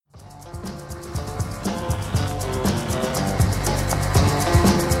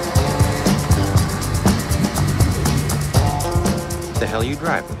hell are you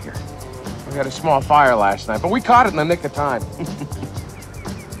driving here? We had a small fire last night, but we caught it in the nick of time.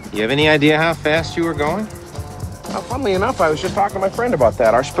 You have any idea how fast you were going? Well, funnily enough, I was just talking to my friend about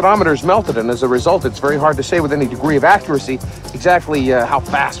that. Our speedometer's melted, and as a result, it's very hard to say with any degree of accuracy exactly how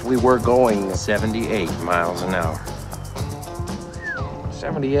fast we were going. 78 miles an hour.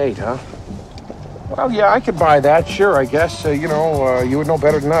 78, huh? Well, yeah, I could buy that, sure, I guess. You would know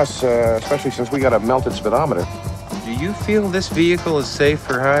better than us, especially since we got a melted speedometer. Do you feel this vehicle is safe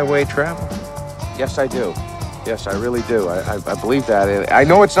for highway travel? Yes, I do. Yes, I really do. I believe that. I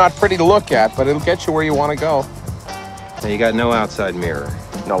know it's not pretty to look at, but it'll get you where you want to go. Now, you got no outside mirror.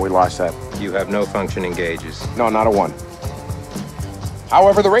 No, we lost that. You have no functioning gauges. No, not a one.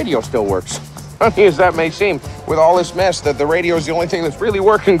 However, the radio still works. Funny as that may seem, with all this mess, that the radio is the only thing that's really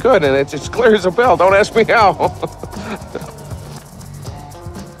working good, and it's as clear as a bell. Don't ask me how.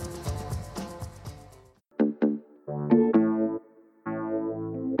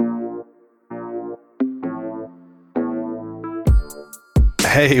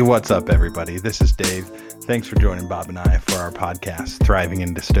 Hey, what's up, everybody? This is Dave. Thanks for joining Bob and I for our podcast, Thriving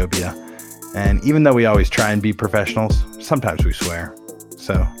in Dystopia. And even though we always try and be professionals, sometimes we swear.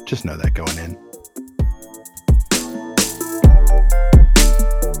 So just know that going in.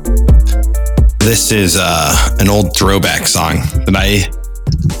 This is an old throwback song that I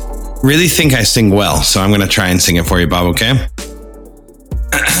really think I sing well. So I'm going to try and sing it for you, Bob, okay?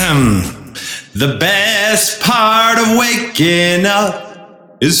 The best part of waking up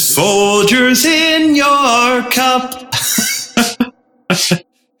is Folgers in your cup.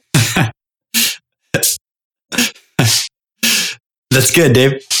 That's good,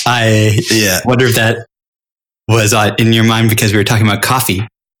 Dave. I wonder if that was in your mind because we were talking about coffee.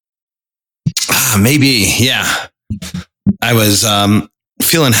 Maybe, yeah. I was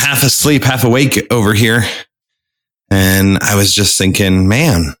feeling half asleep, half awake over here. And I was just thinking,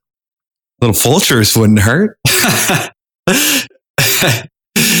 man, little Folgers wouldn't hurt.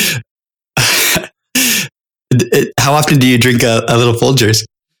 How often do you drink a little Folgers?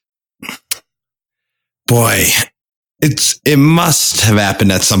 Boy, it must have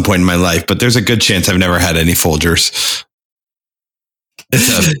happened at some point in my life, but there's a good chance I've never had any Folgers.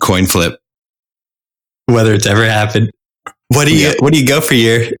 It's a coin flip. Whether it's ever happened. What do you go for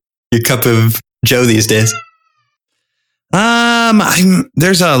your cup of Joe these days?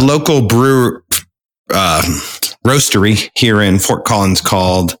 There's a local brew roastery here in Fort Collins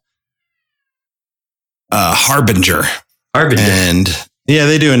called Harbinger. And yeah,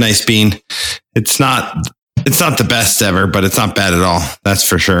 they do a nice bean. It's not the best ever, but it's not bad at all. That's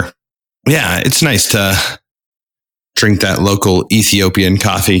for sure. Yeah, it's nice to drink that local Ethiopian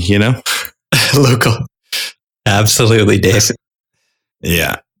coffee, you know? Local. Absolutely, Dave.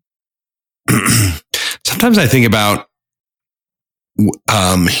 Yeah. Sometimes I think about,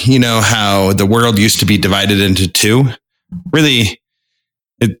 how the world used to be divided into two. Really,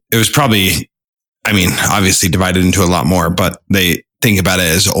 it was probably, obviously divided into a lot more, but they think about it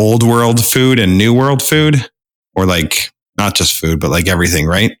as old world food and new world food, or like not just food, but like everything,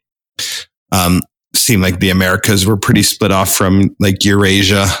 right? Seemed like the Americas were pretty split off from like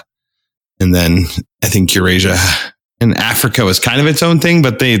Eurasia. And then I think Eurasia and Africa was kind of its own thing,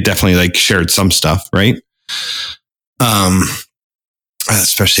 but they definitely like shared some stuff, right?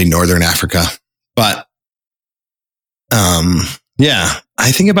 Especially Northern Africa. But,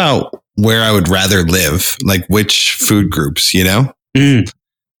 I think about where I would rather live, like which food groups, you know? And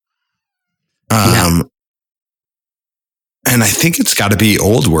I think it's got to be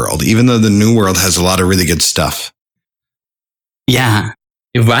old world, even though the new world has a lot of really good stuff. Yeah.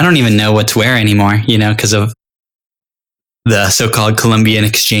 I don't even know what's where anymore, because of the so-called Columbian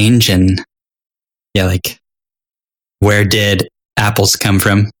Exchange. And like, where did apples come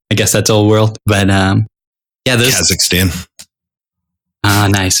from? I guess that's old world. But Kazakhstan. Ah,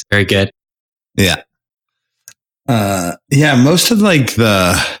 nice. Very good. Yeah. Most of the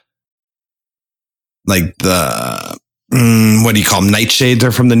what do you call them? Nightshades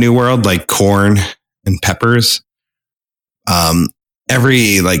are from the new world, like corn and peppers.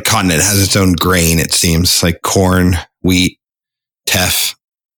 Every like continent has its own grain, it seems, like corn, wheat, teff,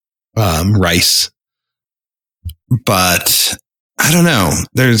 rice. But I don't know.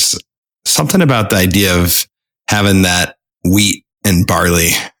 There's something about the idea of having that wheat and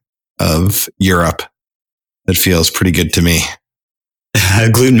barley of Europe that feels pretty good to me.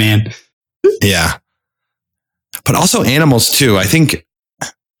 Gluten man. Yeah. But also animals too. I think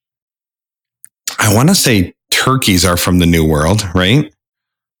I want to say turkeys are from the new world, right?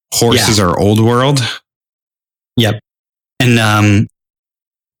 Horses are old world. Yep. And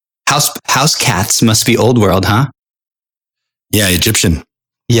house cats must be old world, huh? Yeah, Egyptian.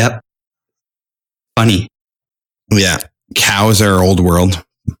 Yep. Funny. Yeah. Cows are old world.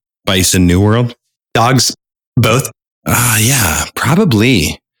 Bison, new world. Dogs, both. Yeah,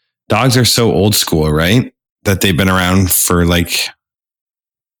 probably. Dogs are so old school, right? That they've been around for like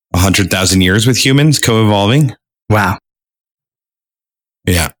 100,000 years with humans, co-evolving. Wow.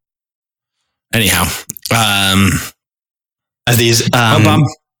 Yeah. Anyhow, Are these Bob.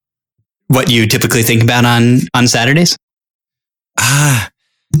 what you typically think about on Saturdays?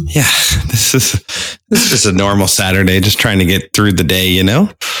 Yeah. This is just a normal Saturday, just trying to get through the day, you know?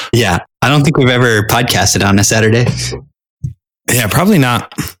 Yeah. I don't think we've ever podcasted on a Saturday. Yeah, probably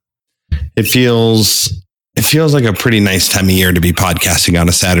not. It feels like a pretty nice time of year to be podcasting on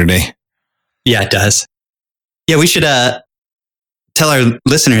a Saturday. Yeah, it does. Yeah, we should tell our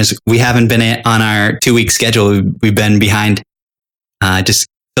listeners we haven't been on our 2-week schedule. We've been behind. Just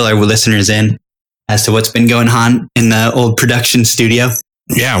fill our listeners in as to what's been going on in the old production studio.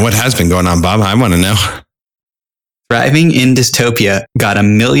 Yeah, what has been going on, Bob? I want to know. Thriving in Dystopia got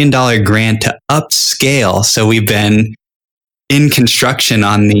 $1 million grant to upscale. So we've been in construction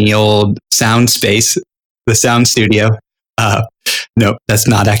on the old sound space, the sound studio. No, that's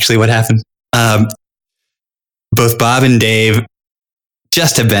not actually what happened. Both Bob and Dave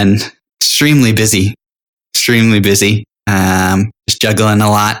just have been extremely busy, just juggling a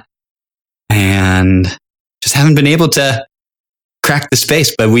lot and just haven't been able to crack the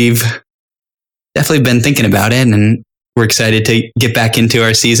space, but we've definitely been thinking about it and we're excited to get back into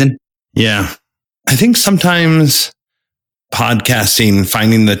our season. Yeah. I think sometimes podcasting,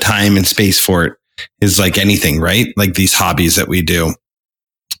 finding the time and space for it is like anything, right? Like these hobbies that we do.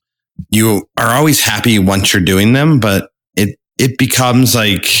 You are always happy once you're doing them, but it becomes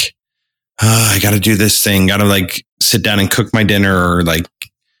like, I got to do this thing. Got to like sit down and cook my dinner, or like,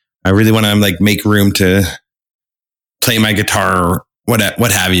 I really want to like make room to play my guitar or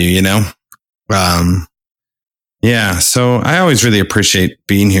what have you, you know? Yeah. So I always really appreciate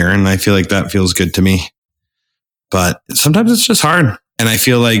being here, and I feel like that feels good to me, but sometimes it's just hard. And I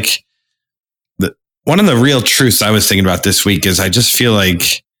feel like one of the real truths I was thinking about this week is I just feel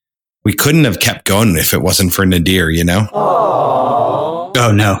like we couldn't have kept going if it wasn't for Nadir, you know?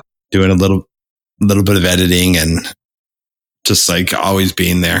 Oh no. Doing a little bit of editing and just like always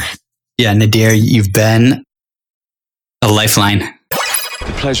being there. Yeah, Nadir, you've been a lifeline.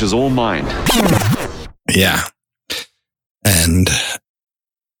 The pleasure's all mine. Yeah. And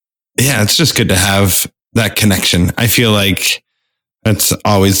yeah, it's just good to have that connection. I feel like that's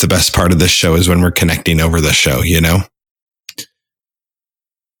always the best part of this show, is when we're connecting over the show, you know?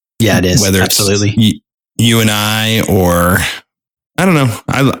 Yeah, it is. Whether absolutely. It's you and I, or I don't know.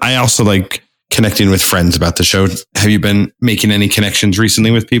 I also like connecting with friends about the show. Have you been making any connections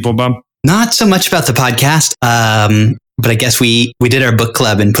recently with people, Bob? Not so much about the podcast, but I guess we did our book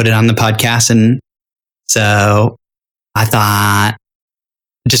club and put it on the podcast. And so I thought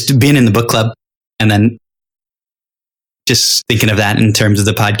just being in the book club and then just thinking of that in terms of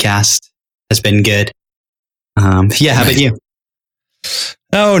the podcast has been good. Yeah, how about you?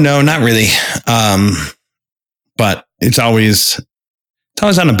 Oh, no, not really. But it's always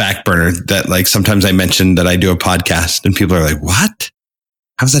on a back burner that like sometimes I mention that I do a podcast and people are like, what?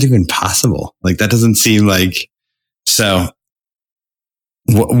 How's that even possible? Like, that doesn't seem like. So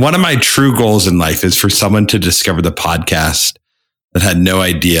one of my true goals in life is for someone to discover the podcast that had no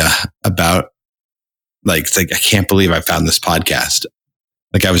idea about, like, it's like, I can't believe I found this podcast.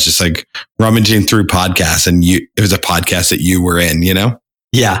 Like, I was just like rummaging through podcasts and it was a podcast that you were in, you know?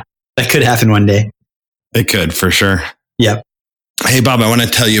 Yeah, that could happen one day. It could, for sure. Yep. Hey, Bob, I want to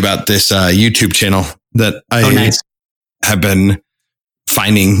tell you about this YouTube channel that I have been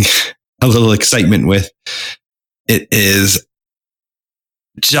finding a little excitement with. It is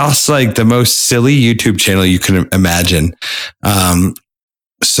just like the most silly YouTube channel you can imagine.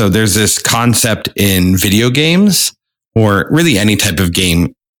 So there's this concept in video games, or really any type of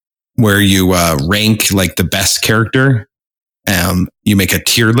game, where you rank like the best character. You make a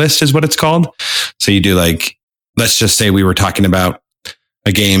tier list is what it's called. So you do like, let's just say we were talking about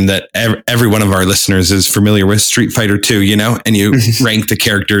a game that every one of our listeners is familiar with, Street Fighter 2, you know, and you rank the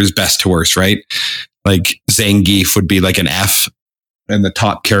characters best to worst, right? Like Zangief would be like an F, and the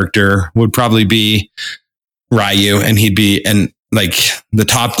top character would probably be Ryu, and and like the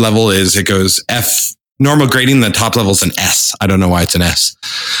top level is, it goes F, normal grading, the top level is an S. I don't know why it's an S.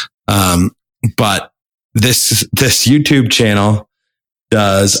 But this YouTube channel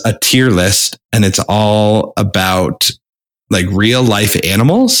does a tier list, and it's all about like real life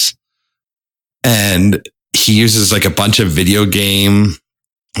animals. And he uses like a bunch of video game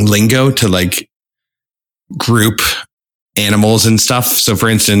lingo to like group animals and stuff. So for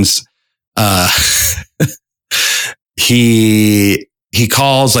instance, he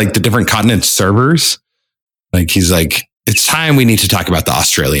calls like the different continents servers. Like he's like, it's time we need to talk about the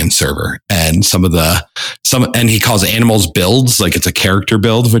Australian server and and he calls animals builds, like it's a character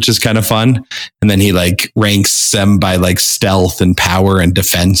build, which is kind of fun. And then he like ranks them by like stealth and power and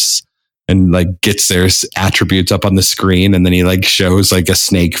defense and like gets their attributes up on the screen. And then he like shows like a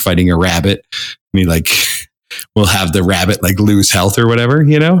snake fighting a rabbit. And he like will have the rabbit like lose health or whatever,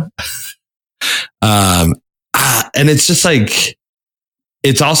 you know? And it's just like,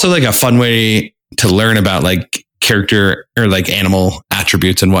 it's also like a fun way to learn about like character or like animal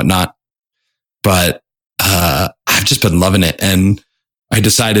attributes and whatnot. But I've just been loving it. And I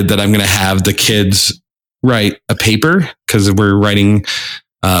decided that I'm going to have the kids write a paper because we're writing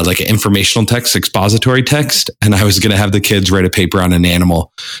like an informational text, expository text. And I was going to have the kids write a paper on an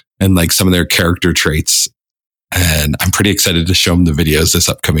animal and like some of their character traits. And I'm pretty excited to show them the videos this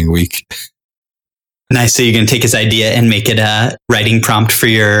upcoming week. Nice. So you're going to take his idea and make it a writing prompt for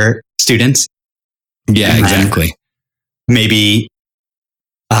your students? Yeah, exactly. Maybe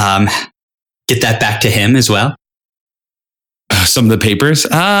get that back to him as well. Some of the papers?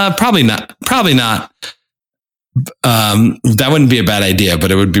 Probably not. Probably not. That wouldn't be a bad idea,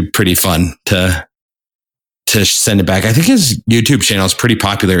 but it would be pretty fun to send it back. I think his YouTube channel is pretty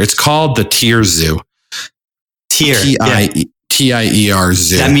popular. It's called the Tier Zoo. Tier. Tier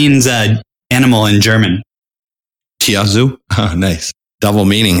Zoo. That means animal in German. Tier Zoo. Oh, nice. Double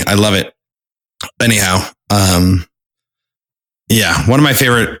meaning. I love it. Anyhow, yeah, one of my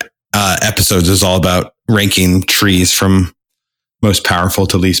favorite episodes is all about ranking trees from most powerful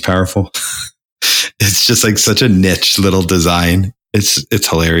to least powerful. It's just like such a niche little design. It's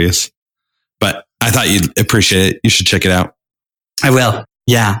hilarious. But I thought you'd appreciate it. You should check it out. I will.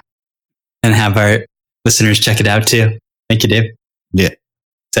 Yeah. And have our listeners check it out too. Thank you, Dave. Yeah.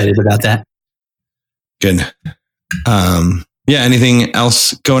 Excited about that. Good. Yeah, anything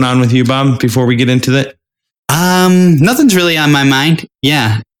else going on with you, Bob, before we get into that? Nothing's really on my mind.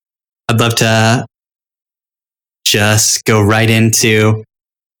 Yeah. I'd love to just go right into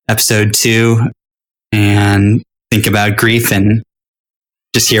episode 2 and think about grief and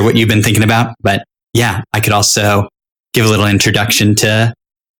just hear what you've been thinking about. But yeah, I could also give a little introduction to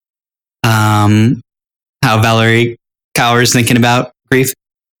how Valerie Kaur is thinking about grief.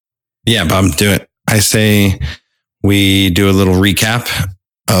 Yeah, Bob, do it. I say we do a little recap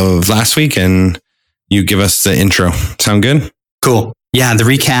of last week and you give us the intro. Sound good? Cool. Yeah, the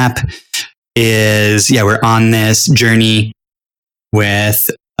recap is, we're on this journey with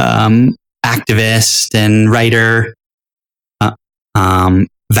activist and writer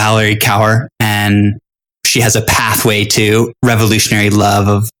Valerie Kaur, and she has a pathway to revolutionary love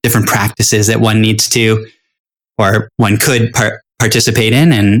of different practices that one needs to, or one could participate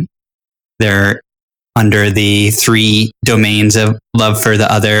in, and they're under the 3 domains of love for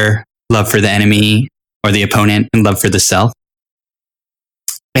the other, love for the enemy or the opponent, and love for the self.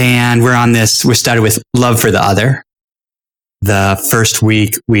 And we started with love for the other. The first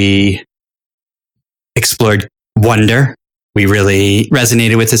week we explored wonder. We really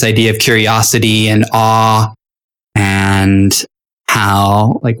resonated with this idea of curiosity and awe, and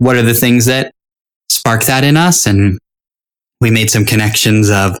how, like, what are the things that spark that in us? And we made some connections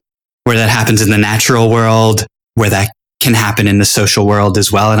of where that happens in the natural world, where that can happen in the social world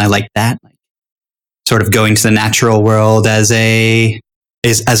as well. And I like that, like, sort of going to the natural world as a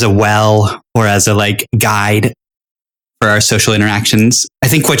well, or as a like guide for our social interactions. I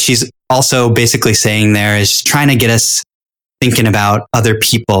think what she's also basically saying there is trying to get us thinking about other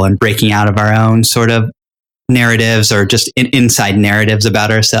people and breaking out of our own sort of narratives, or just inside narratives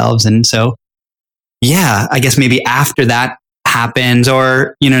about ourselves. And so, yeah, I guess maybe after that happens,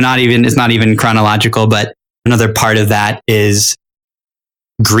 or, it's not even chronological, but another part of that is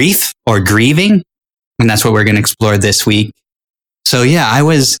grief or grieving. And that's what we're going to explore this week. So yeah, I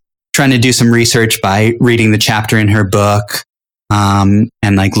was trying to do some research by reading the chapter in her book, and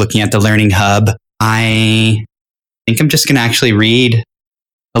like looking at the Learning Hub. I think I'm just going to actually read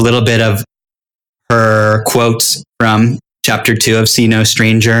a little bit of her quotes from chapter 2 of See No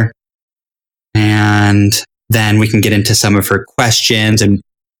Stranger. And then we can get into some of her questions. And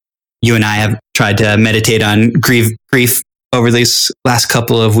you and I have tried to meditate on grief over these last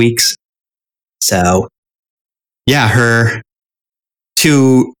couple of weeks. So yeah, her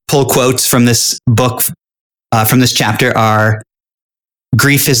 2 pull quotes from this book, from this chapter are: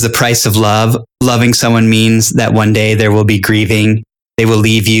 grief is the price of love. Loving someone means that one day there will be grieving. They will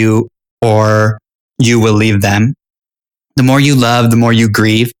leave you, or you will leave them. The more you love, the more you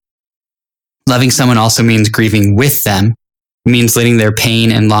grieve. Loving someone also means grieving with them. It means letting their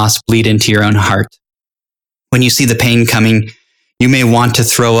pain and loss bleed into your own heart. When you see the pain coming, you may want to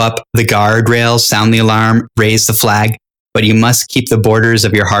throw up the guardrails, sound the alarm, raise the flag, but you must keep the borders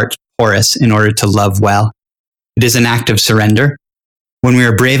of your heart porous in order to love well. It is an act of surrender. When we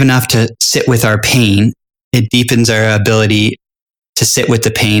are brave enough to sit with our pain, it deepens our ability to sit with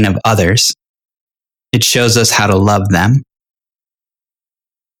the pain of others. It shows us how to love them.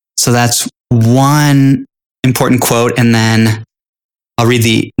 So that's one important quote. And then I'll read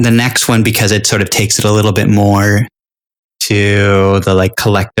the next one because it sort of takes it a little bit more to the like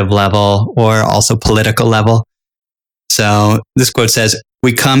collective level or also political level. So this quote says,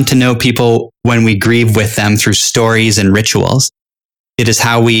 "We come to know people when we grieve with them through stories and rituals. It is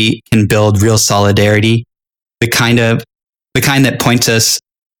how we can build real solidarity, the kind that points us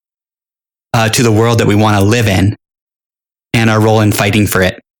to the world that we want to live in and our role in fighting for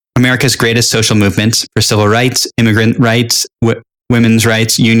it. America's greatest social movements for civil rights, immigrant rights, women's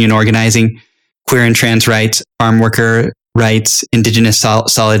rights, union organizing, queer and trans rights, farm worker rights, indigenous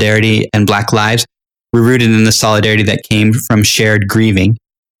solidarity, and Black lives were rooted in the solidarity that came from shared grieving.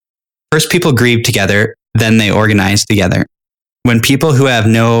 First, people grieved together, then they organized together. When people who have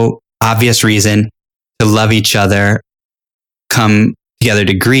no obvious reason to love each other come together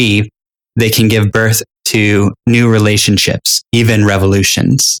to grieve, they can give birth to new relationships, even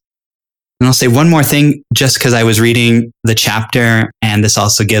revolutions." And I'll say one more thing, just because I was reading the chapter, and this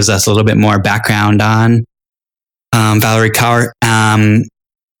also gives us a little bit more background on Valerie Kaur.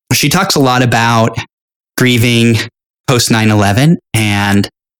 She talks a lot about grieving post 9/11, and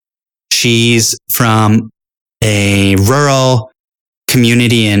she's from a rural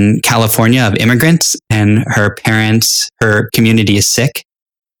community in California of immigrants, and her community is Sikh.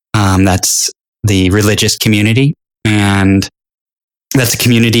 That's the religious community. And that's a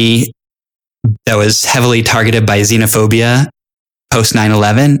community that was heavily targeted by xenophobia post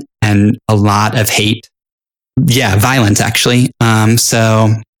 9/11 and a lot of hate. Yeah, violence actually.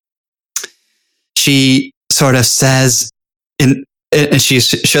 So she sort of says, and she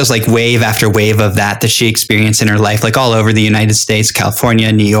shows like wave after wave of that she experienced in her life, like all over the United States,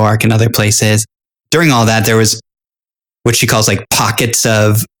 California, New York, and other places. During all that, there was what she calls like pockets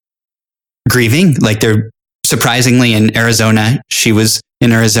of grieving. Like they're surprisingly in Arizona. She was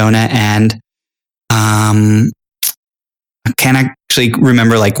in Arizona, and I can't actually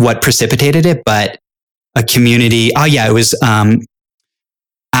remember like what precipitated it, but a community. Oh yeah, it was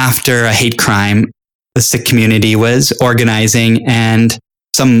after a hate crime. The Sikh community was organizing, and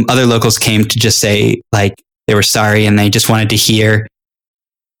some other locals came to just say like they were sorry, and they just wanted to hear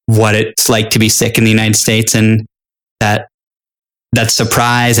what it's like to be Sikh in the United States, and that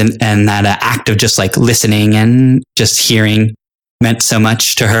surprise and that act of just like listening and just hearing meant so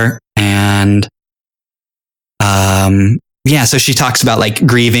much to her. And so she talks about like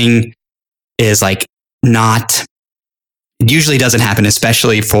grieving is like it usually doesn't happen,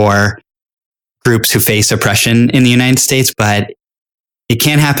 especially for groups who face oppression in the United States, but it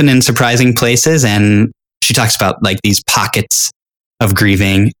can happen in surprising places. And she talks about like these pockets of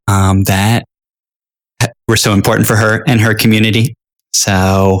grieving that were so important for her and her community.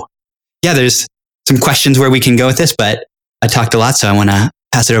 So yeah, there's some questions where we can go with this, but I talked a lot, so I want to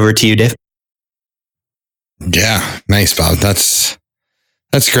pass it over to you, Dave. Yeah, nice, Bob. That's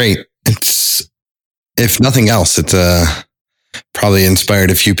great. It's, if nothing else, it's probably inspired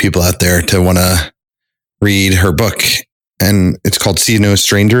a few people out there to want to read her book, and it's called See No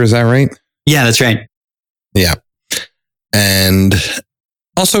Stranger. Is that right? Yeah, that's right. Yeah. And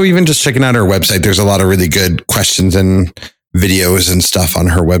also even just checking out her website, there's a lot of really good questions and videos and stuff on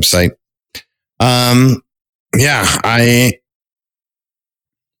her website.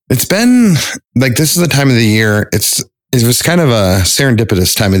 It's been like, this is the time of the year. It was kind of a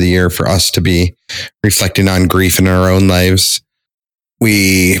serendipitous time of the year for us to be reflecting on grief in our own lives.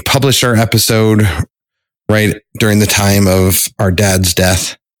 We published our episode right during the time of our dad's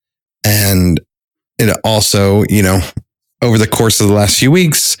death. And it also, over the course of the last few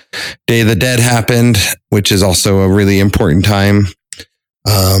weeks, Day of the Dead happened, which is also a really important time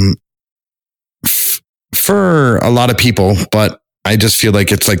for a lot of people. But I just feel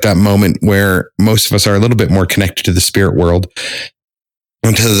like it's like that moment where most of us are a little bit more connected to the spirit world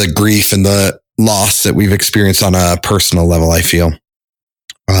and to the grief and the loss that we've experienced on a personal level, I feel.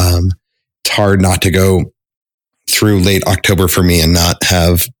 It's hard not to go through late October for me and not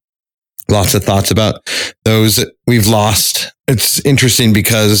have lots of thoughts about those that we've lost. It's interesting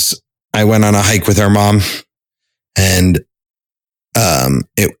because I went on a hike with our mom, and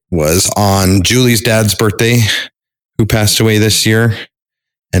it was on Julie's dad's birthday, who passed away this year.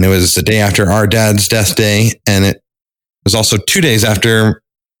 And it was the day after our dad's death day. And was also 2 days after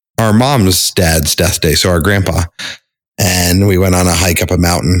our mom's dad's death day. So our grandpa. And we went on a hike up a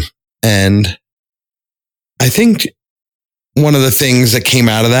mountain. And I think one of the things that came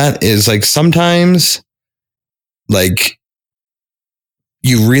out of that is like sometimes like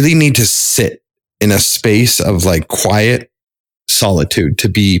you really need to sit in a space of like quiet solitude to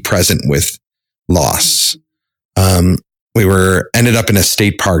be present with loss. We ended up in a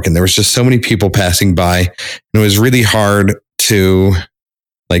state park and there was just so many people passing by and it was really hard to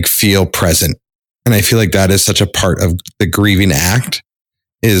like feel present. And I feel like that is such a part of the grieving act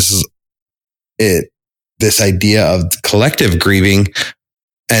is this idea of collective grieving.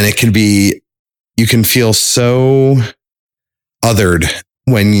 And it can be, you can feel so othered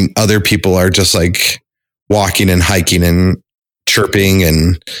when other people are just like walking and hiking and chirping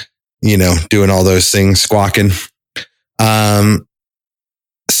and, you know, doing all those things, squawking.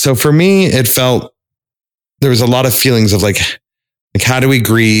 So for me, it felt there was a lot of feelings of like how do we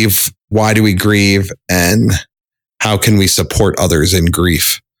grieve? Why do we grieve? And how can we support others in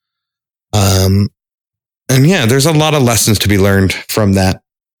grief? And yeah, there's a lot of lessons to be learned from that.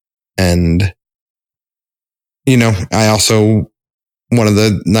 And, you know, I also, one of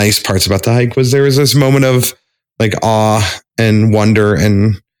the nice parts about the hike was there was this moment of like awe and wonder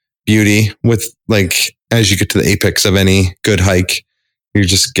and beauty with like, as you get to the apex of any good hike, you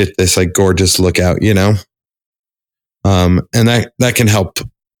just get this like gorgeous lookout, you know? And that can help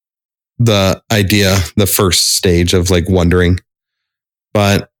the idea, the first stage of like wondering.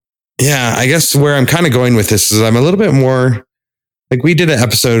 But yeah, I guess where I'm kind of going with this is I'm a little bit more like we did an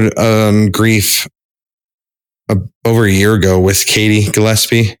episode on grief over a year ago with Katie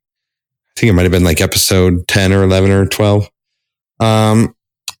Gillespie. I think it might have been like episode 10 or 11 or 12.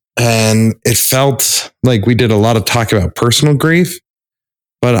 And it felt like we did a lot of talk about personal grief,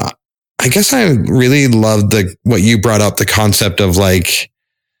 but I guess I really loved what you brought up, the concept of like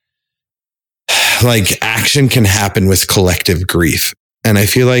action can happen with collective grief. And I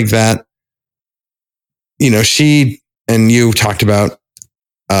feel like that, you know, she and you talked about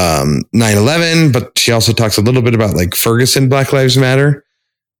 9/11, but she also talks a little bit about like Ferguson, Black Lives Matter,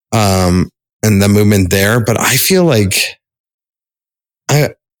 and the movement there. But I feel like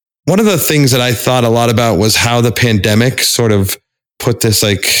one of the things that I thought a lot about was how the pandemic sort of put this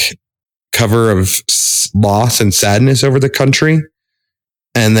like cover of loss and sadness over the country.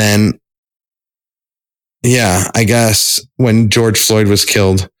 And then, yeah, I guess when George Floyd was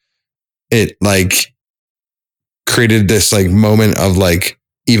killed, it like created this like moment of like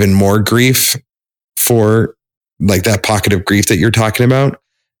even more grief for like that pocket of grief that you're talking about.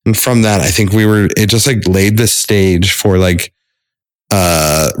 And from that, I think it just like laid the stage for like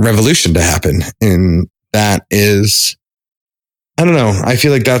revolution to happen. And that is, I don't know. I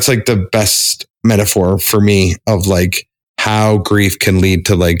feel like that's like the best metaphor for me of like how grief can lead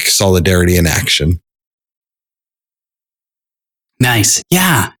to like solidarity and action. Nice.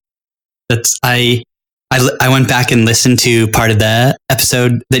 Yeah. I went back and listened to part of the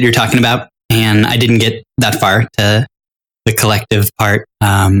episode that you're talking about, and I didn't get that far to the collective part.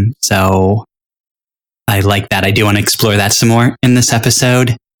 So I like that. I do want to explore that some more in this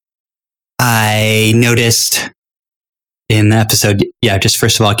episode. I noticed in the episode, yeah, just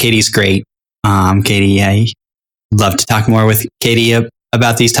first of all, Katie's great. Katie, I love to talk more with Katie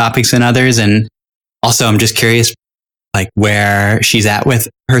about these topics and others. And also I'm just curious, like where she's at with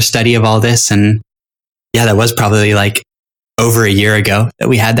her study of all this. And yeah, that was probably like over a year ago that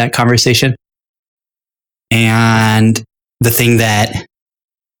we had that conversation. And the thing that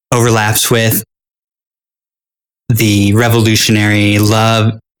overlaps with the revolutionary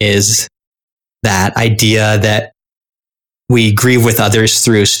love is that idea that we grieve with others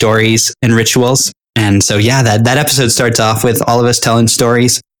through stories and rituals. And so, yeah, that episode starts off with all of us telling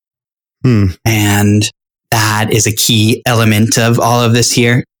stories. And that is a key element of all of this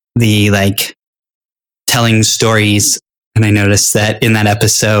here. The like telling stories. And I noticed that in that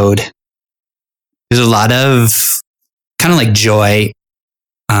episode, there's a lot of kind of like joy,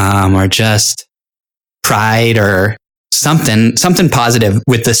 or just pride or something positive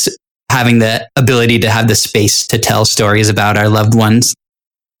with this, having the ability to have the space to tell stories about our loved ones.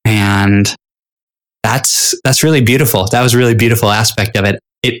 And that's really beautiful. That was a really beautiful aspect of it.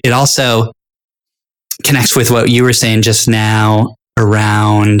 It also connects with what you were saying just now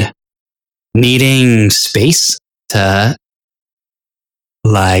around needing space to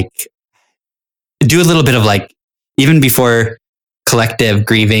like do a little bit of like, even before collective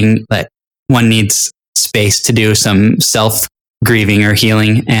grieving, like one needs space to do some self grieving or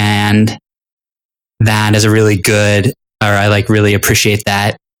healing. And that is a really good, or I like really appreciate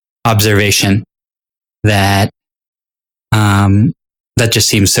that observation, that That just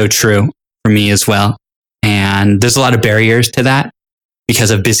seems so true for me as well. And there's a lot of barriers to that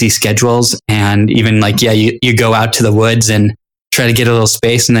because of busy schedules. And even like, yeah, you go out to the woods and try to get a little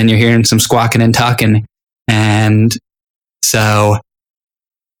space, and then you're hearing some squawking and talking. And so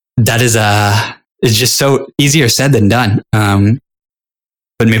that is it's just so easier said than done.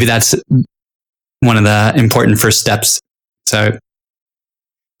 But maybe that's one of the important first steps. So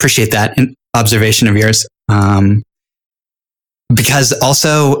appreciate that observation of yours. Because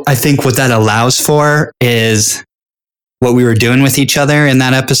also I think what that allows for is what we were doing with each other in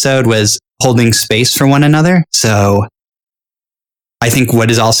that episode was holding space for one another. So I think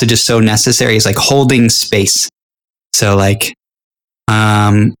what is also just so necessary is like holding space. So like,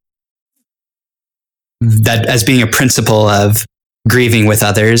 that as being a principle of grieving with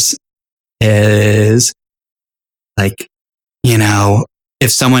others is like, you know,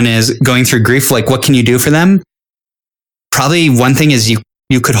 if someone is going through grief, like what can you do for them? Probably one thing is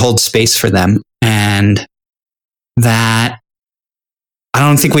you could hold space for them. And that, I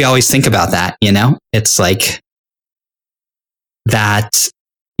don't think we always think about that, you know? It's like that,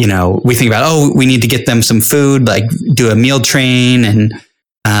 you know, we think about, oh, we need to get them some food, like do a meal train and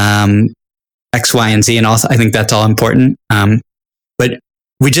X, Y, and Z. And also, I think that's all important. But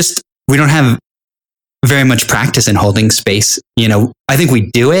we don't have very much practice in holding space. You know, I think we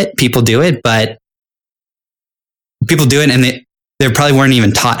do it, people do it, but people do it and they probably weren't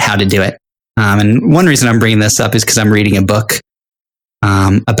even taught how to do it. And one reason I'm bringing this up is because I'm reading a book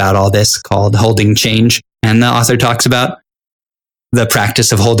about all this called Holding Change. And the author talks about the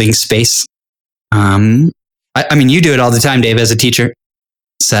practice of holding space. I mean, you do it all the time, Dave, as a teacher.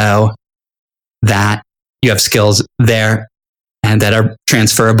 So that you have skills there and that are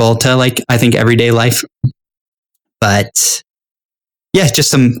transferable to like, I think, everyday life. But yeah, just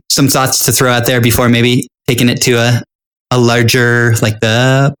some thoughts to throw out there before maybe taking it to a larger, like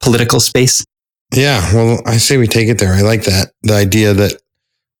the political space. Yeah, well, I say we take it there. I like that. The idea that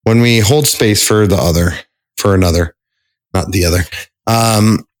when we hold space for the other, for another, not the other,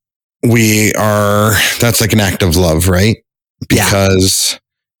 that's like an act of love, right? Because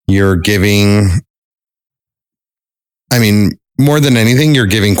you're giving, I mean, more than anything, you're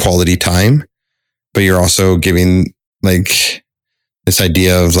giving quality time, but you're also giving like this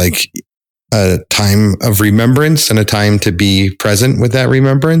idea of like a time of remembrance and a time to be present with that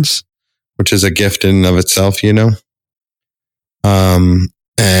remembrance, which is a gift in and of itself, you know?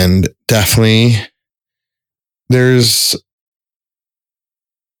 And definitely there's,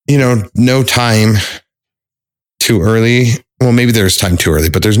 you know, no time too early. Well, maybe there's time too early,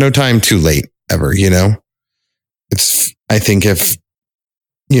 but there's no time too late ever, you know? I think if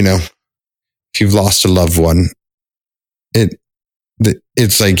you've lost a loved one,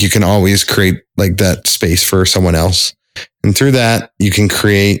 it's like you can always create like that space for someone else. And through that, you can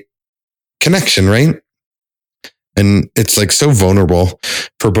create connection, right? And it's like so vulnerable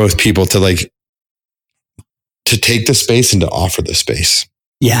for both people to take the space and to offer the space.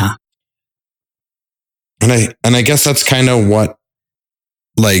 Yeah. And I guess that's kind of what,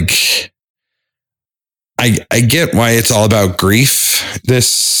 like, I get why it's all about grief, this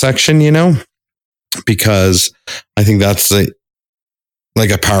section, you know, because I think that's like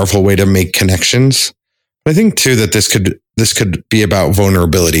a powerful way to make connections. But I think too that this could be about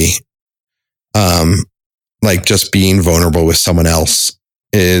vulnerability. Like just being vulnerable with someone else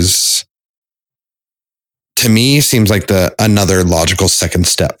is, to me, seems like another logical second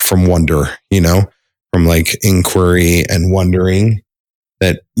step from wonder, you know, from like inquiry and wondering,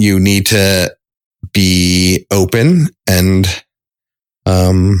 that you need to be open. And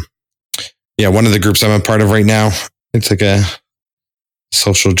one of the groups I'm a part of right now, it's like a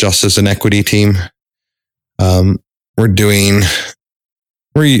social justice and equity team. We're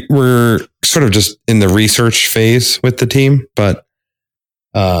sort of just in the research phase with the team, but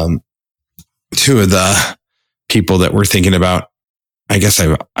two of the people that we're thinking about, I guess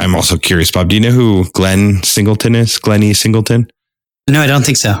I'm also curious, Bob, do you know who Glenn Singleton is? Glenn E. Singleton? No, I don't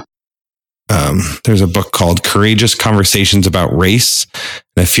think so. There's a book called Courageous Conversations About Race,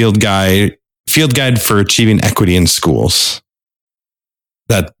 and a field guide for achieving equity in schools.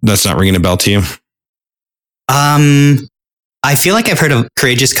 That's not ringing a bell to you? I feel like I've heard of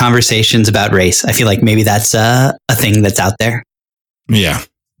Courageous Conversations About Race. I feel like maybe that's a thing that's out there. Yeah.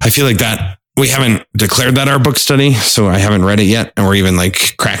 I feel like that we haven't declared that our book study, so I haven't read it yet, or even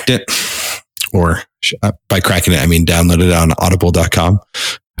like cracked it. Or by cracking it, I mean download it on audible.com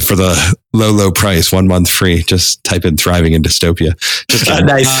for the low price, 1 month free. Just type in Thriving in Dystopia. Just kidding.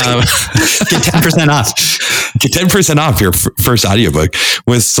 Nice. Get 10% off. Get 10% off your first audiobook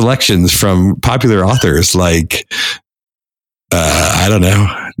with selections from popular authors like I don't know,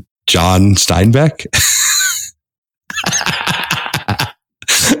 John Steinbeck.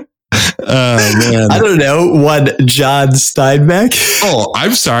 Oh man, I don't know. What, John Steinbeck? Oh,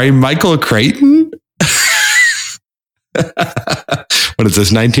 I'm sorry, Michael Crichton. What is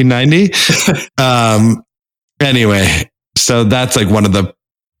this, 1990? Anyway, so that's like one of the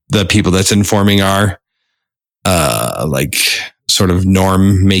people that's informing our like sort of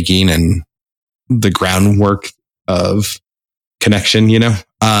norm making and the groundwork of connection, you know.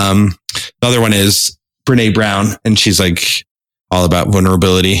 The other one is Brene Brown, and she's like all about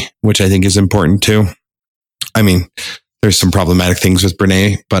vulnerability, which I think is important too. I mean, there's some problematic things with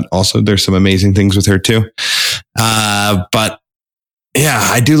Brene, but also there's some amazing things with her too. But yeah,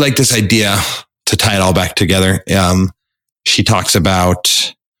 I do like this idea to tie it all back together. She talks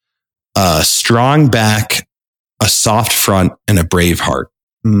about a strong back, a soft front, and a brave heart.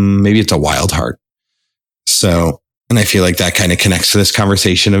 Maybe it's a wild heart. So, and I feel like that kind of connects to this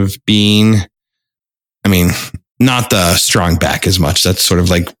conversation of being, I mean, not the strong back as much. That's sort of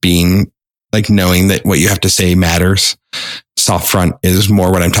like being, like knowing that what you have to say matters. Soft front is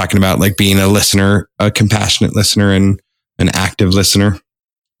more what I'm talking about, like being a listener, a compassionate listener and an active listener.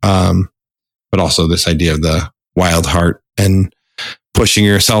 But also this idea of the wild heart and pushing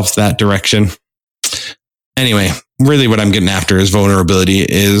yourself that direction. Anyway, really what I'm getting after is vulnerability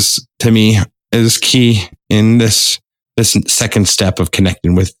is, to me, is key in this second step of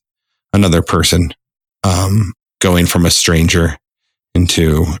connecting with another person. Going from a stranger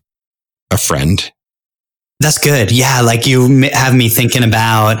into a friend. That's good. Yeah. Like you have me thinking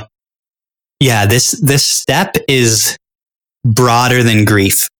about, yeah, this step is broader than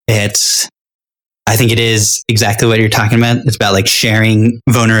grief. I think it is exactly what you're talking about. It's about like sharing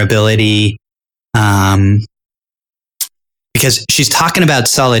vulnerability. Because she's talking about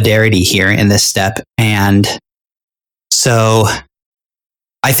solidarity here in this step. And so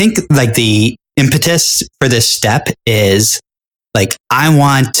I think like the impetus for this step is like, I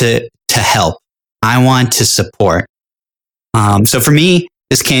want to help. I want to support. So for me,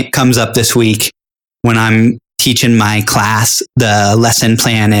 this comes up this week when I'm teaching my class. The lesson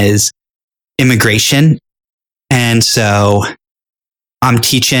plan is immigration. And so I'm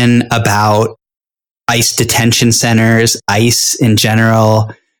teaching about ICE detention centers, ICE in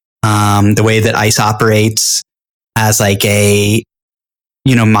general, the way that ICE operates as like a,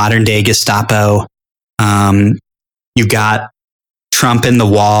 modern day Gestapo. You got Trump in the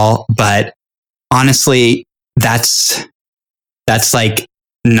wall, but honestly, that's like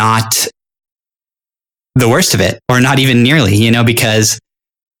not the worst of it, or not even nearly, because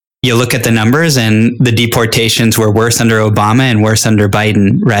you look at the numbers and the deportations were worse under Obama and worse under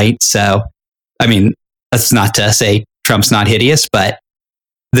Biden, right? So, I mean, that's not to say Trump's not hideous, but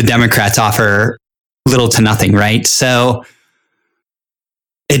the Democrats offer little to nothing, right? So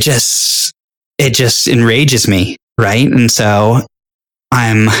it just enrages me, right? And so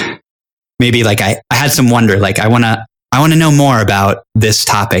I'm maybe like I had some wonder, like I want to know more about this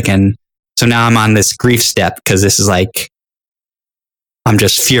topic, and so now I'm on this grief step because this is like I'm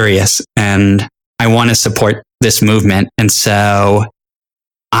just furious and I want to support this movement, and so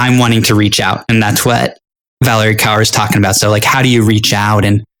I'm wanting to reach out, and that's what Valerie Kaur is talking about. So like, how do you reach out?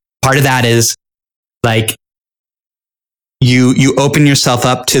 And part of that is like you open yourself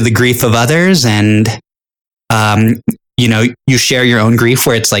up to the grief of others, and you share your own grief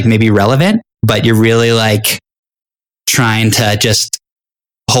where it's like maybe relevant, but you're really like trying to just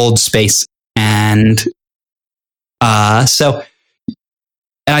hold space. And so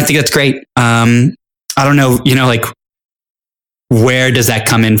I think that's great. I don't know, like where does that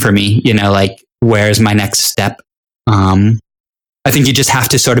come in for me? Like where's my next step? I think you just have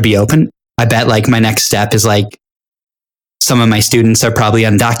to sort of be open. I bet like my next step is like some of my students are probably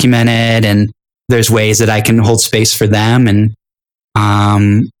undocumented, and there's ways that I can hold space for them. And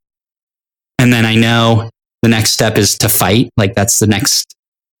then I know the next step is to fight. Like that's the next,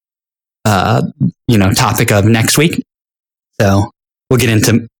 topic of next week. So we'll get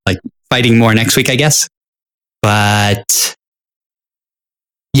into like fighting more next week, I guess. But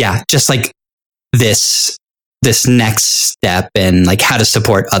yeah, just like this next step and like how to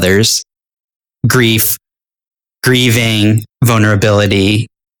support others, grieving, vulnerability,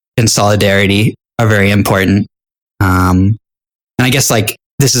 and solidarity are very important. And I guess like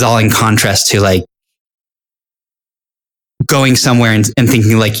this is all in contrast to like going somewhere and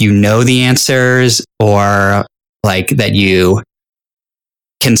thinking like the answers, or like that you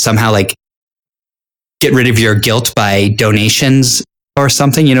can somehow like get rid of your guilt by donations or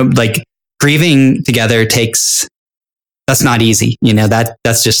something. Like grieving together that's not easy.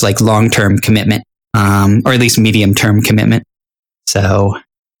 That's just like long-term commitment, or at least medium-term commitment. So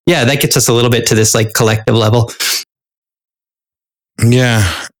yeah, that gets us a little bit to this like collective level. Yeah.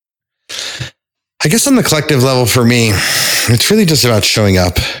 I guess on the collective level for me, it's really just about showing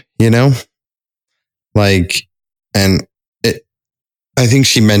up, you know? Like, and I think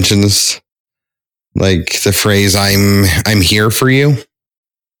she mentions like the phrase, I'm here for you.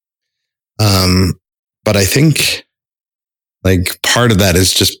 But I think like part of that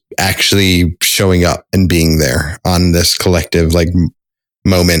is just actually showing up and being there on this collective like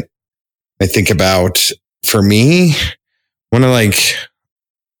moment. I think about, for me, one of like,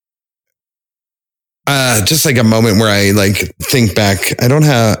 just like a moment where I like think back, I don't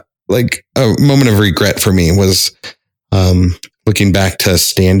have like a moment of regret for me was, looking back to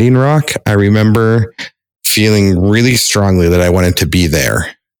Standing Rock. I remember feeling really strongly that I wanted to be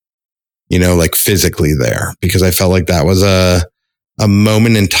there, you know, like physically there, because I felt like that was a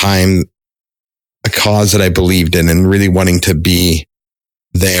moment in time, a cause that I believed in, and really wanting to be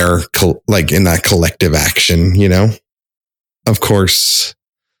there, like in that collective action, you know. Of course,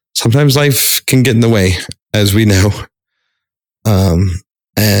 sometimes life can get in the way, as we know.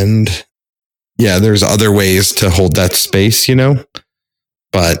 And yeah, there's other ways to hold that space, you know.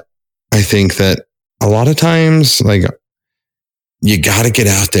 But I think that a lot of times, like, you got to get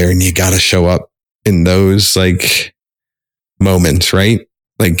out there and you got to show up in those like moments, right?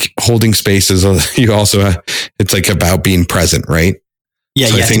 Like holding spaces. You also have, it's like about being present, right? Yeah,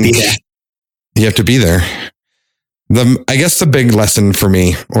 so you have to be there. You have to be there. I guess the big lesson for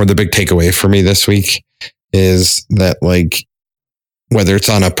me, or the big takeaway for me this week, is that like, whether it's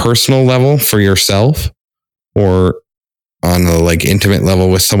on a personal level for yourself, or on a like intimate level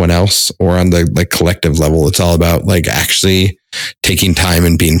with someone else, or on the like collective level, it's all about like actually taking time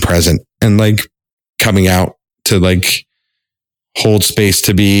and being present, and like coming out to like hold space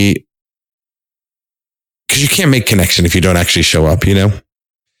to be, because you can't make connection if you don't actually show up, you know.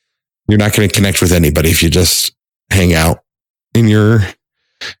 You're not going to connect with anybody if you just hang out in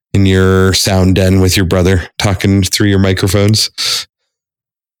your sound den with your brother talking through your microphones.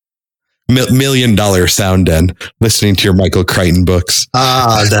 $1 million sound den, listening to your Michael Crichton books.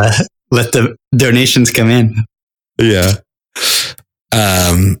 Let the donations come in. Yeah.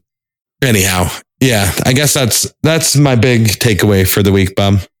 Anyhow, yeah, I guess that's my big takeaway for the week,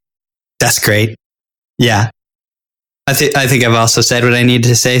 Bob. That's great. Yeah. I think I've also said what I need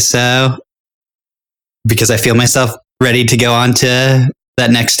to say, so because I feel myself ready to go on to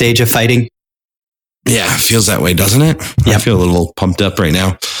that next stage of fighting. Yeah, it feels that way, doesn't it? Yep. I feel a little pumped up right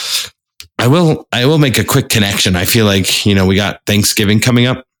now. I will make a quick connection. I feel like, you know, we got Thanksgiving coming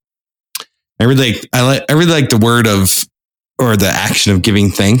up. I really like the word of, or the action of giving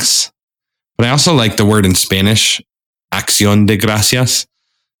thanks, but I also like the word in Spanish, acción de gracias.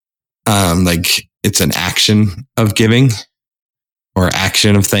 Like it's an action of giving, or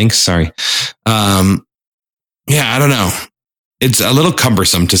action of thanks. Sorry. Yeah, I don't know. It's a little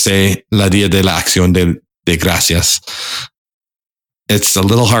cumbersome to say la dia de la acción de gracias. It's a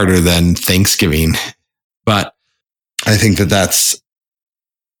little harder than Thanksgiving, but I think that's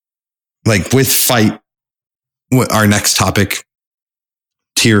like with fight, our next topic,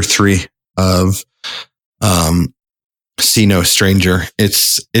 tier 3 of See No Stranger.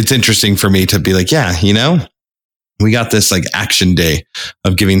 It's interesting for me to be like, yeah, you know, we got this like action day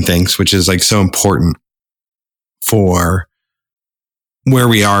of giving thanks, which is like so important for where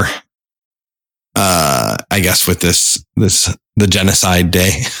we are. I guess with the genocide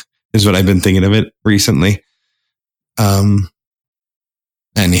day is what I've been thinking of it recently.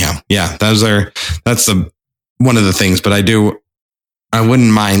 Anyhow, yeah, that's one of the things, but I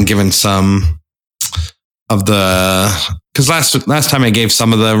wouldn't mind giving some of because last time I gave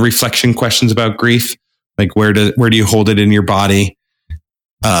some of the reflection questions about grief, like where do you hold it in your body?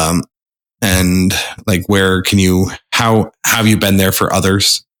 And like, how have you been there for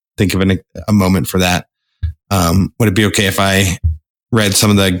others? Think of a moment for that. Would it be okay if I read some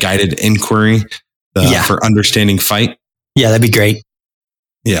of the guided inquiry for understanding fight? Yeah, that'd be great.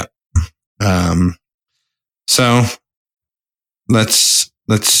 Yeah. So let's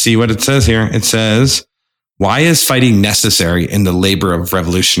see what it says here. It says, why is fighting necessary in the labor of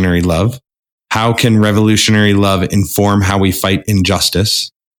revolutionary love? How can revolutionary love inform how we fight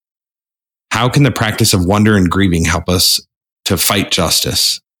injustice? How can the practice of wonder and grieving help us to fight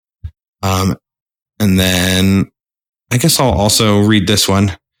justice? And then I guess I'll also read this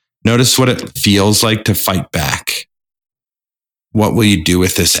one. Notice what it feels like to fight back. What will you do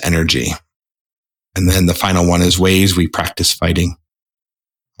with this energy? And then the final one is ways we practice fighting.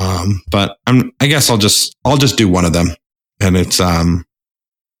 But I guess I'll just do one of them. And it's learn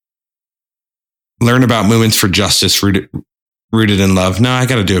about movements for justice rooted in love. No, I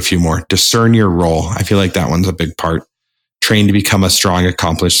got to do a few more. Discern your role. I feel like that one's a big part. Train to become a strong,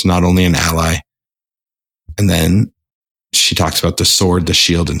 accomplished, not only an ally. And then she talks about the sword, the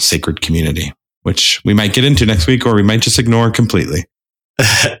shield, and sacred community, which we might get into next week, or we might just ignore completely.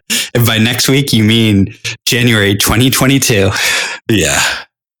 If by next week you mean January 2022. Yeah.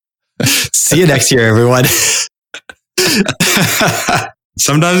 See you next year, everyone.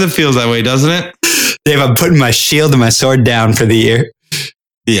 Sometimes it feels that way, doesn't it? Dave, I'm putting my shield and my sword down for the year.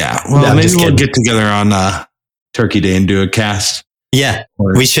 Yeah. Well, No, maybe we'll get together on Turkey Day and do a cast. Yeah.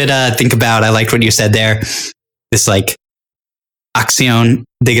 We should think about, I liked what you said there. This like Acción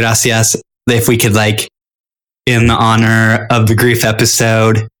de Gracias. If we could like, in the honor of the grief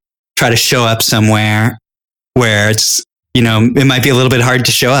episode, try to show up somewhere where it's, you know, it might be a little bit hard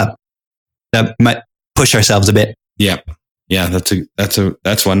to show up. That might push ourselves a bit. Yep. Yeah, that's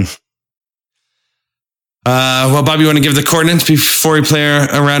one. Well, Bob, you want to give the coordinates before we play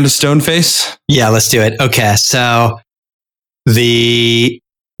a round of Stoneface? Yeah, let's do it. Okay, so the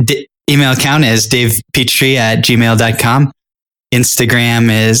email account is davepeachtree@gmail.com.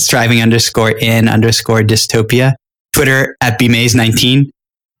 Instagram is thriving_in_dystopia. Twitter @bmaze19.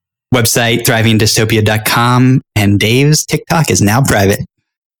 Website thrivingdystopia.com. And Dave's TikTok is now private.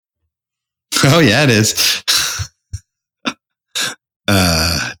 Oh, yeah, it is.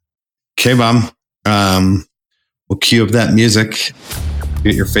 Okay, Bob. We'll cue up that music.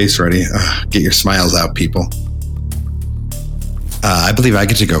 Get your face ready. Get your smiles out, people. I believe I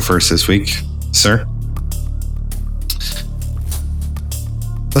get to go first this week, sir.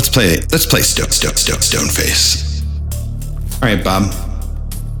 Let's play Stoneface. All right, Bob.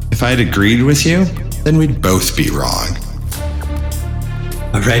 If I had agreed with you, then we'd both be wrong.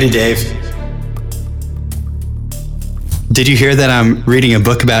 Alrighty, Dave. Did you hear that I'm reading a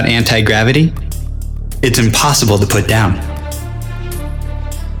book about anti-gravity? It's impossible to put down.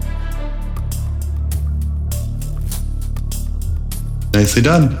 Nicely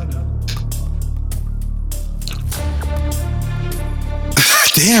done.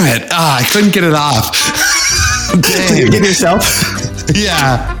 Damn it. I couldn't get it off. Did you get yourself?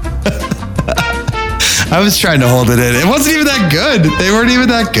 Yeah. I was trying to hold it in. It wasn't even that good. They weren't even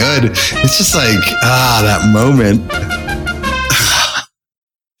that good. It's just like, that moment.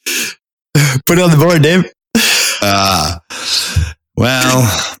 Put it on the board, Dave. Well,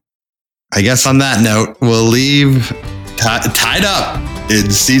 I guess on that note, we'll leave tied up in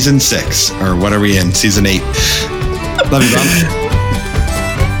season 6. Or what are we in? Season 8. Love you, Bob.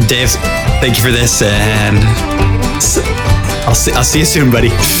 Dave, thank you for this, and I'll see you soon,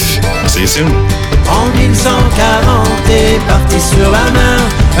 buddy. I'll see you soon.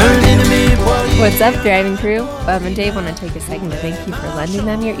 What's up, Thriving Crew? Bob and Dave want to take a second to thank you for lending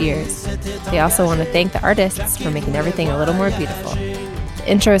them your ears. They also want to thank the artists for making everything a little more beautiful. The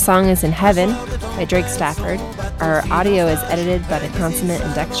intro song is In Heaven by Drake Stafford. Our audio is edited by the consummate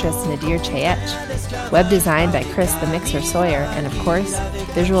and dexterous Nadir Chayech. Web design by Chris the Mixer Sawyer. And of course,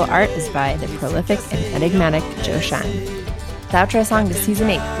 visual art is by the prolific and enigmatic Joe Shine. The outro song to Season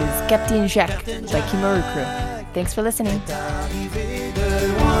 8 is Captain Jacques by Kimaru Crew. Thanks for listening.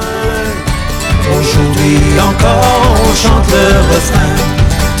 Aujourd'hui encore on chante le refrain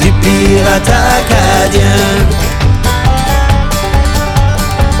des pirates acadiens.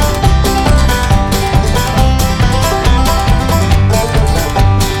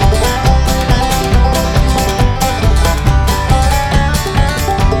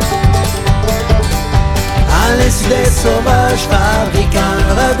 À l'insu des sauvages fabriquent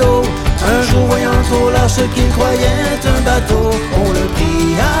un radeau. Un jour voyant au large ce qu'ils croyaient un bateau, on le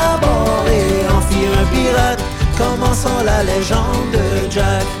prit à bord et en fit un pirate, commençant la légende de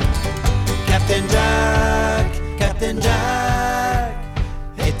Jack. Captain Jack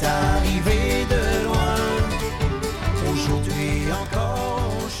est arrivé de loin. Aujourd'hui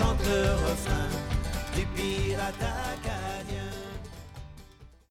encore on chante le refrain des pirates.